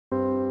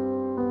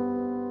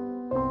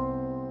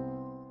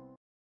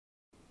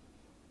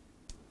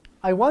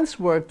I once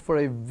worked for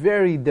a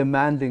very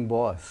demanding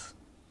boss.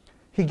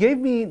 He gave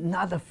me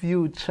not a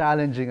few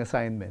challenging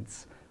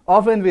assignments,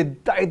 often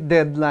with tight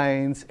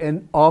deadlines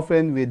and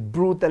often with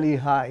brutally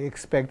high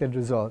expected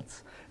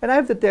results. And I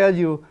have to tell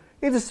you,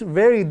 it is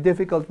very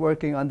difficult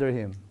working under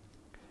him.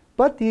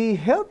 But he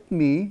helped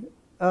me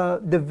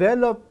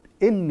develop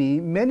in me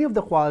many of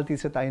the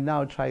qualities that I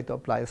now try to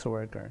apply as a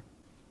worker.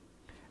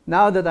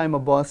 Now that I'm a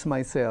boss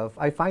myself,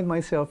 I find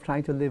myself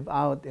trying to live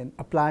out and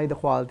apply the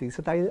qualities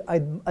that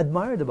I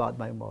admired about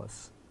my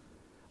boss.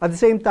 At the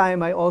same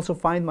time, I also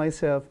find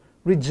myself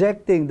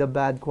rejecting the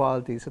bad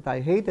qualities that I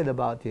hated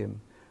about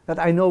him, that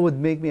I know would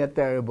make me a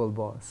terrible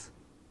boss.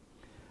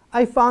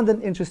 I found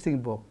an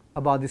interesting book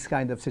about this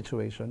kind of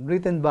situation,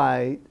 written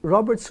by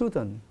Robert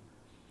Sutton.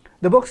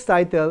 The book's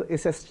title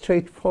is as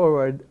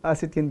straightforward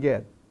as it can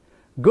get.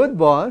 Good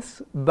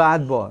Boss,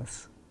 Bad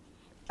Boss.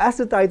 As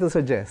the title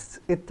suggests,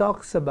 it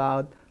talks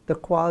about the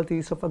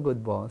qualities of a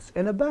good boss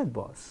and a bad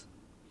boss.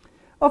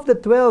 Of the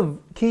 12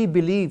 key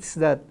beliefs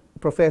that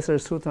Professor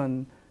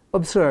Sutton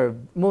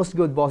observed most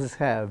good bosses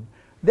have,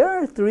 there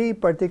are 3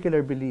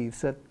 particular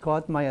beliefs that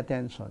caught my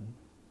attention.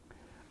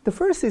 The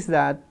first is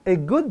that a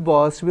good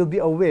boss will be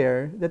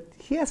aware that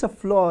he has a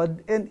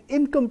flawed and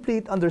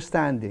incomplete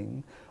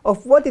understanding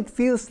of what it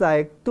feels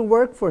like to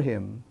work for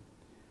him.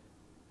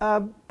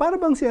 Para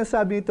bang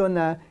sinasabi ito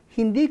na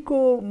hindi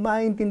ko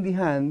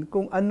maintindihan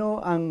kung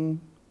ano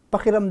ang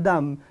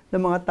pakiramdam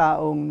ng mga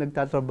taong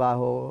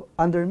nagtatrabaho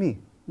under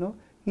me. No?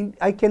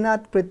 I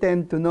cannot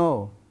pretend to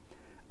know.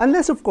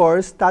 Unless, of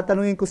course,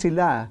 tatanungin ko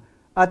sila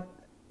at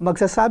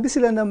magsasabi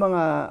sila ng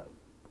mga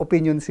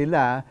opinion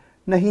sila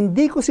na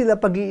hindi ko sila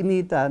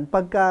pag-iinitan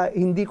pagka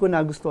hindi ko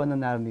nagustuhan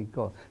ang narinig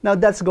ko. Now,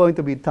 that's going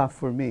to be tough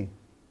for me.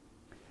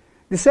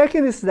 The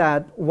second is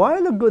that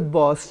while a good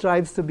boss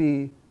strives to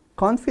be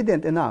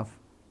confident enough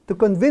to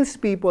convince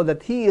people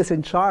that he is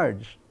in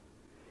charge,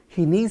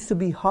 he needs to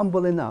be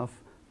humble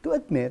enough to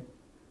admit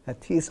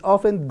that he is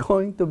often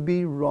going to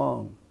be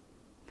wrong.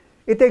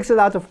 It takes a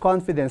lot of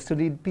confidence to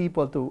lead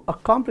people to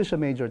accomplish a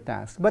major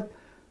task, but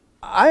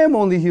I am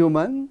only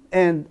human,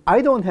 and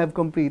I don't have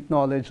complete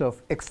knowledge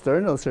of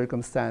external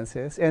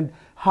circumstances and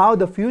how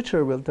the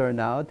future will turn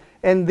out,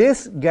 and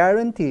this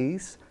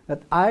guarantees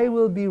that I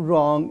will be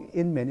wrong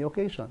in many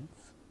occasions.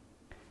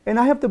 And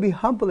I have to be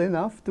humble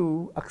enough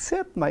to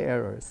accept my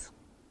errors,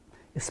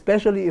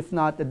 especially if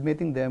not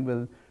admitting them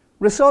will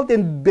result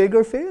in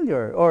bigger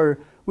failure or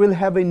will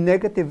have a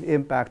negative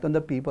impact on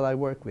the people I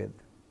work with.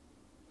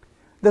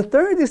 The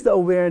third is the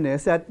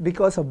awareness that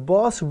because a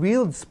boss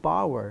wields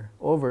power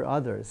over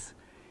others,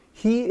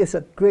 he is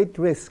at great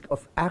risk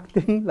of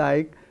acting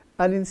like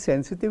an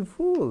insensitive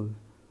fool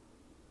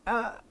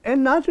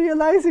and not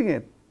realizing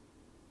it.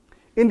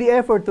 In the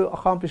effort to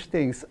accomplish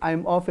things,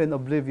 I'm often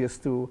oblivious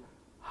to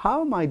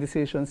how my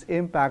decisions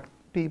impact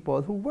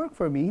people who work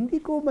for me. Hindi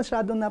ko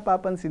masyadong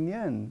napapansin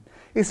yan.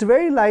 It's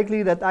very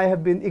likely that I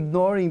have been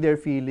ignoring their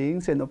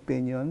feelings and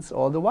opinions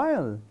all the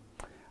while.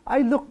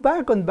 I look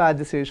back on bad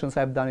decisions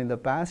I've done in the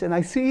past and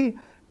I see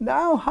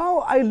now how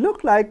I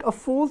look like a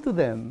fool to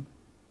them.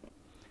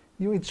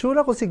 Yung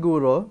itsura ko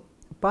siguro,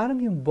 parang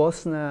yung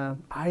boss na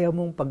ayaw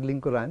mong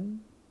paglingkuran.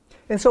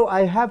 And so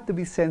I have to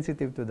be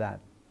sensitive to that,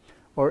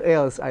 or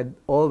else I'd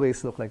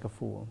always look like a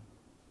fool.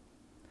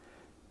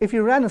 If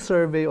you ran a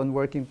survey on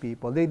working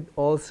people, they'd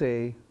all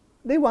say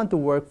they want to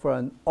work for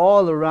an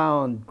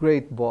all-around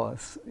great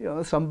boss,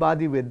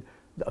 somebody with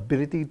the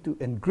ability to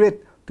and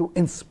grit to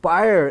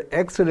inspire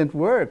excellent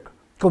work,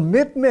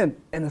 commitment,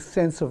 and a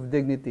sense of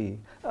dignity.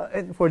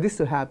 And for this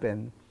to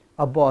happen,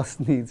 a boss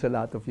needs a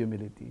lot of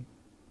humility.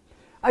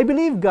 I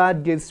believe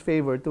God gives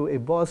favor to a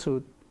boss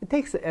who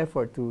takes the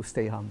effort to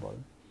stay humble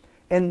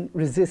and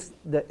resist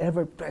the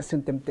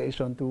ever-present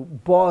temptation to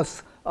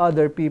boss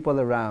other people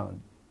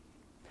around.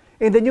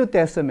 In the New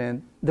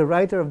Testament, the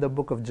writer of the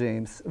book of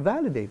James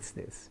validates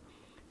this.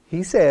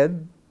 He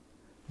said,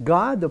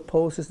 God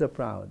opposes the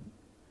proud,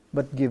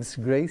 but gives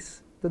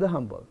grace to the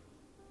humble.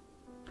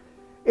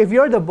 If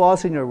you're the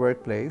boss in your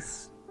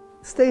workplace,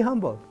 stay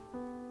humble.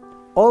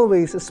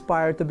 Always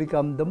aspire to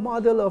become the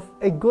model of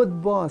a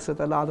good boss that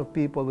a lot of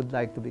people would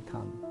like to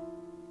become.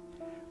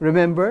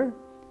 Remember,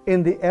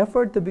 in the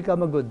effort to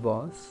become a good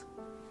boss,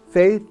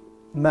 faith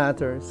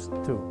matters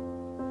too.